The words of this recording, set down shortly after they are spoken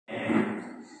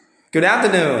Good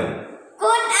afternoon.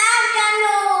 Good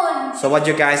afternoon. So what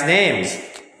your guys' names?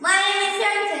 My name is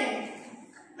Samson.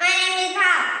 My name is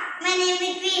Pop. My name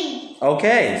is Vin.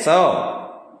 Okay, so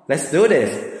let's do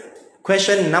this.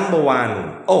 Question number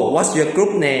 1. Oh, what's your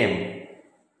group name?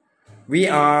 We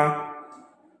are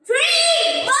 3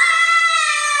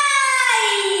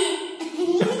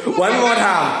 boys. One more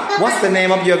time. What's the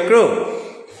name of your group?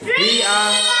 We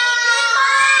are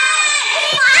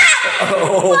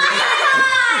Oh.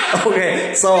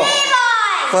 Okay, so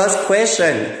first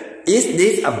question. Is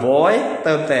this a boy? เ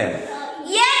ติมเต็ม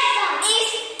Yes,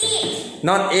 it's it.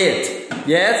 Not it.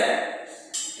 Yes,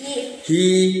 It. he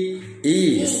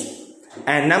is.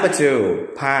 And number 2,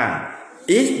 Pa.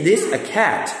 Is this a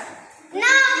cat?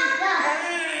 No.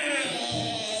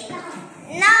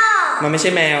 No. มันไม่ใช่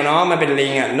แมวเนาะ มันเป็นลิ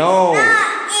งอ่ะ No.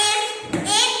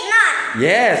 It's not.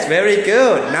 Yes, very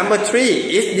good. Number 3.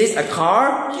 Is this a car?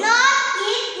 No,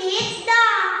 it is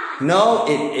not. No,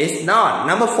 it is not.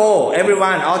 Number 4.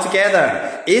 Everyone all together.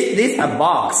 Is this a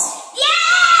box?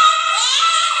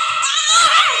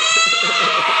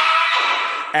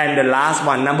 And the last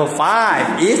one, number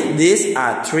 5. Is this a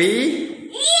tree?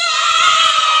 It's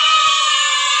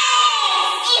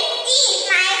ไ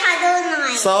หนขอดูหน่อ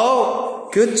ย So,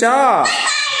 good job.